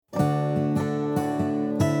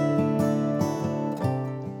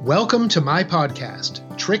Welcome to my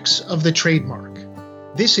podcast, Tricks of the Trademark.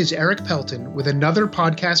 This is Eric Pelton with another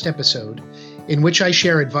podcast episode in which I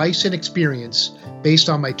share advice and experience based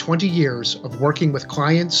on my 20 years of working with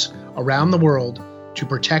clients around the world to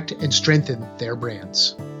protect and strengthen their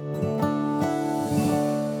brands.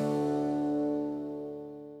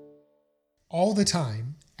 All the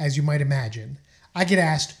time, as you might imagine, I get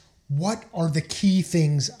asked, what are the key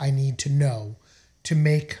things I need to know to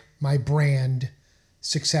make my brand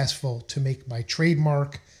successful, to make my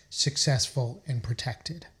trademark successful and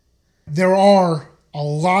protected? There are a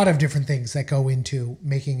lot of different things that go into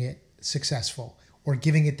making it successful or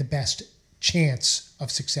giving it the best chance of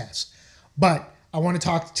success. But I want to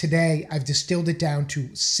talk today, I've distilled it down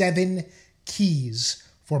to 7 keys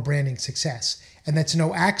for branding success. And that's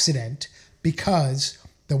no accident because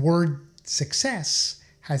the word success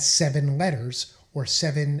has 7 letters or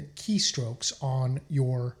 7 keystrokes on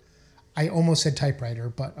your, I almost said typewriter,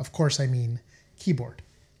 but of course I mean keyboard.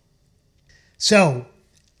 So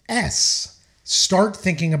S, start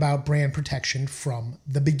thinking about brand protection from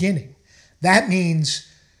the beginning. That means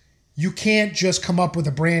you can't just come up with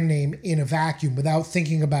a brand name in a vacuum without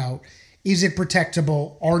thinking about, is it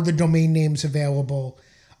protectable? Are the domain names available?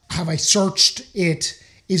 Have I searched it?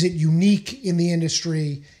 Is it unique in the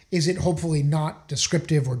industry? Is it hopefully not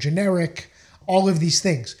descriptive or generic? All of these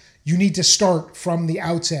things. You need to start from the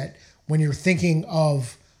outset when you're thinking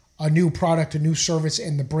of a new product, a new service,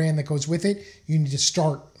 and the brand that goes with it. You need to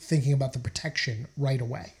start thinking about the protection right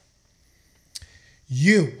away.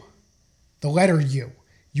 U, the letter U.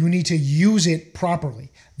 You need to use it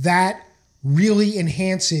properly. That really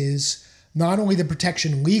enhances not only the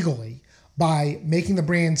protection legally by making the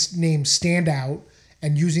brand's name stand out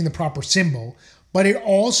and using the proper symbol, but it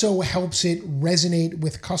also helps it resonate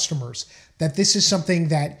with customers that this is something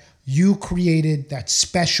that you created, that's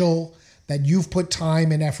special, that you've put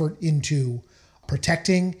time and effort into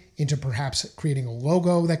protecting, into perhaps creating a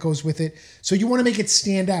logo that goes with it. So you want to make it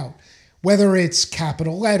stand out, whether it's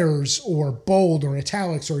capital letters or bold or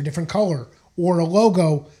italics or a different color or a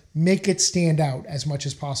logo, make it stand out as much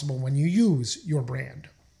as possible when you use your brand.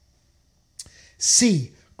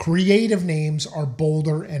 C, creative names are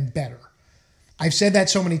bolder and better. I've said that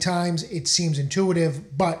so many times, it seems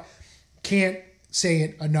intuitive, but can't say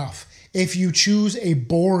it enough. If you choose a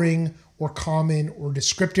boring or common or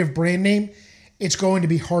descriptive brand name, it's going to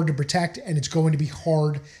be hard to protect and it's going to be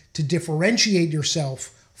hard to differentiate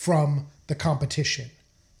yourself from the competition.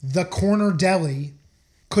 The Corner Deli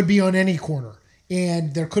could be on any corner,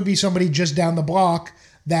 and there could be somebody just down the block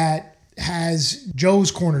that has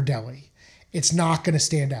Joe's Corner Deli. It's not going to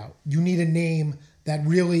stand out. You need a name that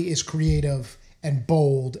really is creative and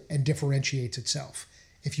bold and differentiates itself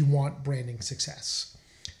if you want branding success.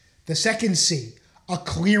 The second C, a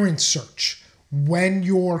clearance search. When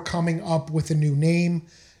you're coming up with a new name,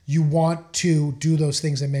 you want to do those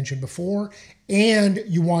things I mentioned before, and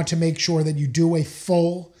you want to make sure that you do a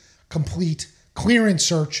full, complete clearance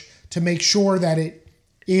search to make sure that it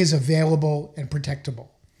is available and protectable.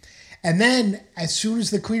 And then as soon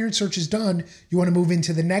as the clearance search is done, you want to move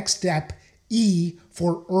into the next step, E,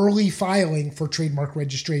 for early filing for trademark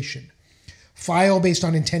registration. File based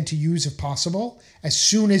on intent to use if possible, as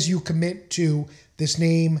soon as you commit to this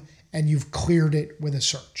name and you've cleared it with a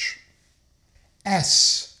search.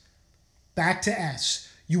 S, back to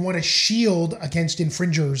S, you want to shield against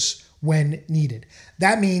infringers when needed.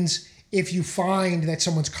 That means if you find that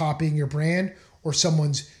someone's copying your brand or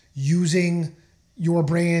someone's using your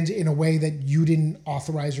brand in a way that you didn't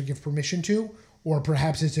authorize or give permission to, or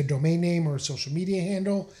perhaps it's a domain name or a social media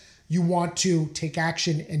handle, you want to take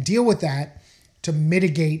action and deal with that to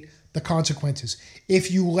mitigate the consequences. If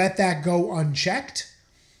you let that go unchecked,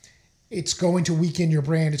 it's going to weaken your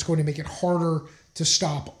brand. It's going to make it harder to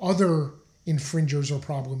stop other infringers or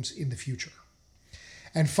problems in the future.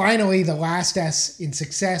 And finally, the last S in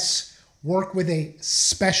success, work with a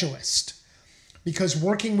specialist. Because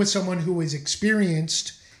working with someone who is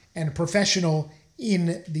experienced and professional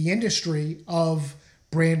in the industry of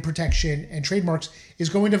brand protection and trademarks is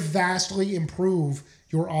going to vastly improve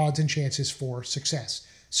your odds and chances for success.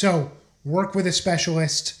 So work with a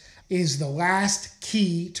specialist is the last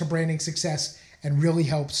key to branding success and really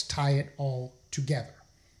helps tie it all together.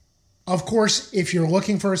 Of course, if you're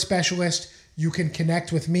looking for a specialist, you can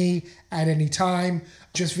connect with me at any time.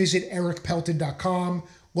 Just visit ericpelton.com,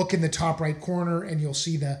 look in the top right corner, and you'll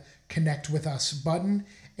see the Connect with Us button.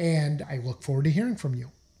 And I look forward to hearing from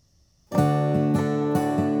you.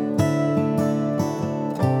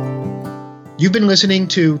 You've been listening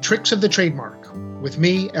to Tricks of the Trademark with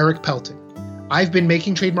me, Eric Pelton. I've been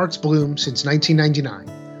making trademarks bloom since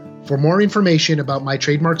 1999. For more information about my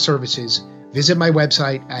trademark services, visit my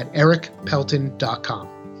website at ericpelton.com.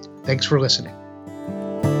 Thanks for listening.